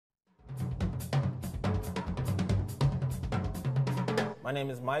My name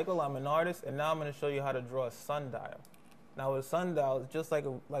is Michael, I'm an artist, and now I'm going to show you how to draw a sundial. Now a sundial is just like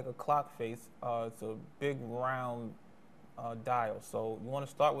a clock face. It's a big round dial. So you want to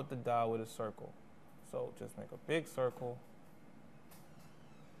start with the dial with a circle. So just make a big circle,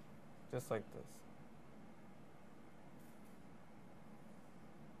 just like this.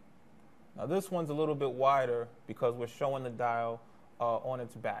 Now this one's a little bit wider because we're showing the dial on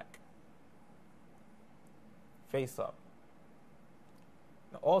its back, face up.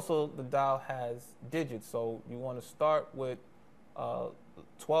 Now also, the dial has digits, so you want to start with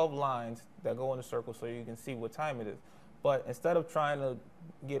 12 lines that go in a circle so you can see what time it is. But instead of trying to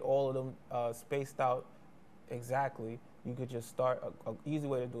get all of them spaced out exactly, you could just start. An easy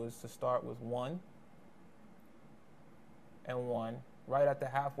way to do it is to start with 1 and 1 right at the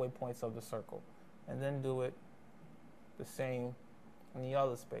halfway points of the circle, and then do it the same in the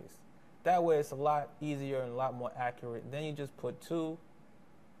other space. That way it's a lot easier and a lot more accurate. Then you just put 2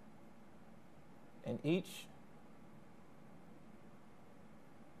 in each,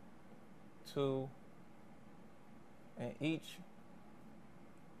 2 in each,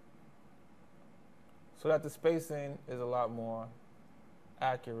 so that the spacing is a lot more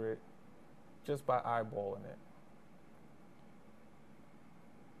accurate just by eyeballing it.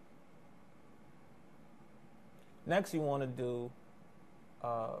 Next, you want to do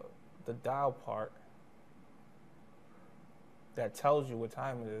the dial part that tells you what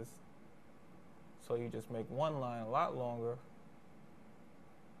time it is. So you just make one line a lot longer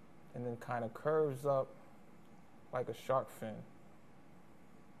and then kind of curves up like a shark fin,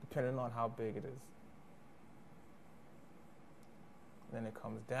 depending on how big it is. Then it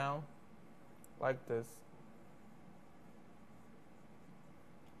comes down like this,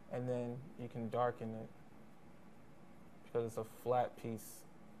 and then you can darken it because it's a flat piece.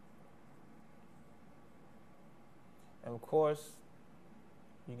 And of course,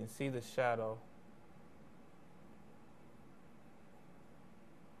 you can see the shadow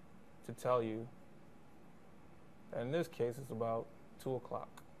to tell you that in this case it's about 2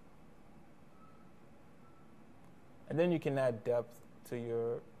 o'clock. And then you can add depth to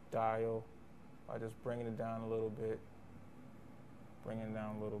your dial by just bringing it down a little bit, bringing it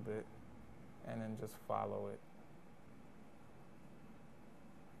down a little bit, and then just follow it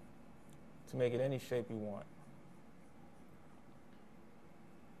to make it any shape you want.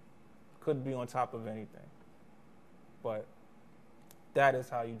 Could be on top of anything, but that is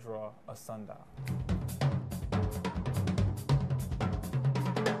how you draw a sundial.